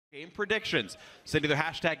Game predictions. Send either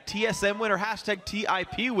hashtag TSM win or hashtag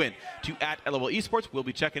TIP win to @LOL Esports. We'll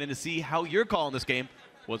be checking in to see how you're calling this game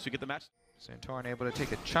once we get the match. Santorin able to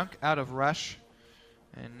take a chunk out of Rush,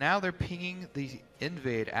 and now they're pinging the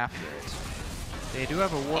invade after it. They do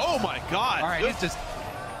have a war. Oh my god! All right, he's just.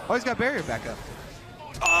 Oh, he's got barrier back up.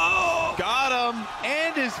 Oh! Got him!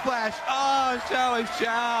 And his flash. Oh,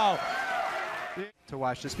 Xiao. To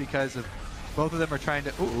watch just because of both of them are trying to.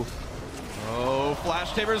 Ooh. Oh,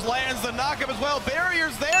 Flash Tabers lands the knockup as well.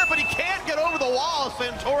 Barrier's there, but he can't get over the wall.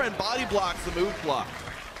 Santorin body blocks the move block.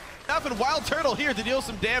 Enough and Wild Turtle here to deal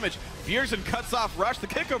some damage. Bjergsen cuts off Rush, the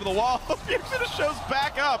kick over the wall. Bjergsen just shows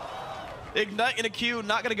back up. Ignite in a Q,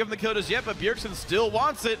 not gonna give him the kill just yet, but Bjergsen still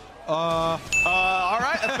wants it. All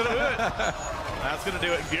right, that's gonna do it. That's gonna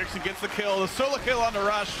do it. Bjergsen gets the kill, the solo kill on the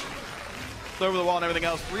Rush. Over the wall and everything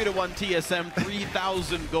else. 3-1 TSM,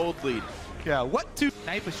 3,000 gold lead. Yeah, what to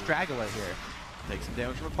knife a straggler here. Takes some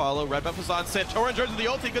damage from Apollo. Red buff is on. Santorin joins the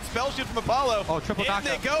ulti. Good spell shoot from Apollo. Oh, triple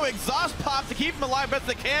knockout. In they go. Exhaust pop to keep him alive best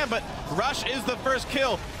they can, but Rush is the first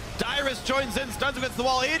kill. Dyrus joins in, stuns against the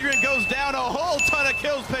wall. Adrian goes down. A whole ton of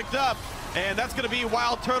kills picked up. And that's going to be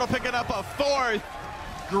Wild Turtle picking up a fourth.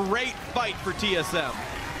 Great fight for TSM.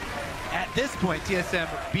 At this point, TSM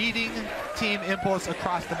beating Team Impulse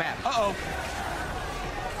across the map. Uh-oh.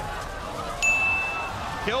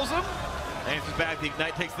 Kills him. Answers back. The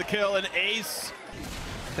Ignite takes the kill, and Ace.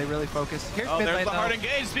 They really focus. Here's there's the hard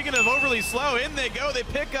engage. Speaking of overly slow, in they go. They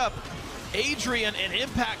pick up Adrian, and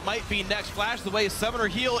Impact might be next. Flash the way, Summoner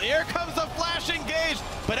heal. Here comes the Flash engage,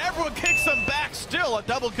 but everyone kicks him back. Still a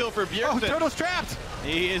double kill for Bjergsen. Oh, Turtle's trapped.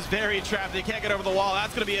 He is very trapped. He can't get over the wall.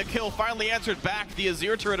 That's going to be a kill. Finally answered back. The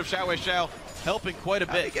Azir turret of Xiao helping quite a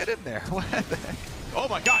bit. How'd he get in there? What the heck? Oh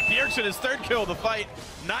my god, Bjergsen, his third kill of the fight.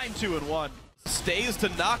 9-2-1. Stays to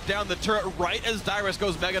knock down the turret right as Dyrus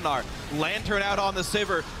goes Meganar. Lantern out on the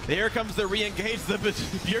Sivir. Here comes the re-engage. The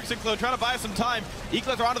Bjergsen clone trying to buy some time.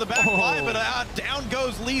 Equalizer onto the back line, but down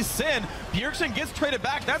goes Lee Sin. Bjergsen gets traded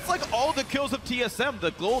back. That's like all the kills of TSM.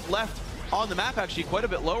 The gold left on the map actually quite a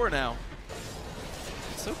bit lower now.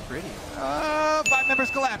 It's so pretty. 5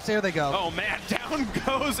 members collapse. There they go. Oh man, down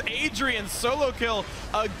goes Adrian. Solo kill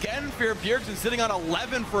again for Bjergsen, sitting on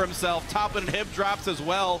 11 for himself. Top and hip drops as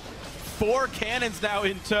well. 4 cannons now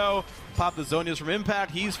in tow. Pop the Zonias from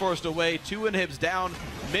Impact. He's forced away. 2 inhibs down.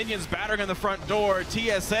 Minions battering on the front door.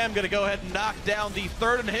 TSM going to go ahead and knock down the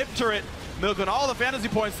 3rd inhib turret. Milking all the fantasy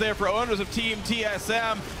points there for owners of Team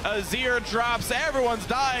TSM. Azir drops. Everyone's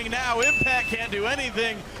dying now. Impact can't do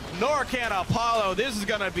anything, nor can Apollo. This is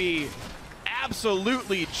going to be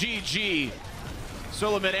absolutely GG.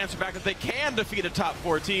 Solo mid answer back that they can defeat a top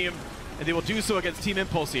 4 team, and they will do so against Team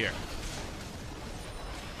Impulse here.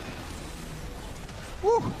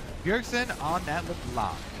 Woo! Bjergsen on that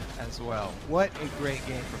Leblanc as well. What a great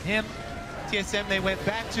game from him. TSM, they went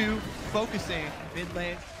back to focusing mid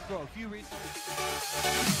lane for a few reasons.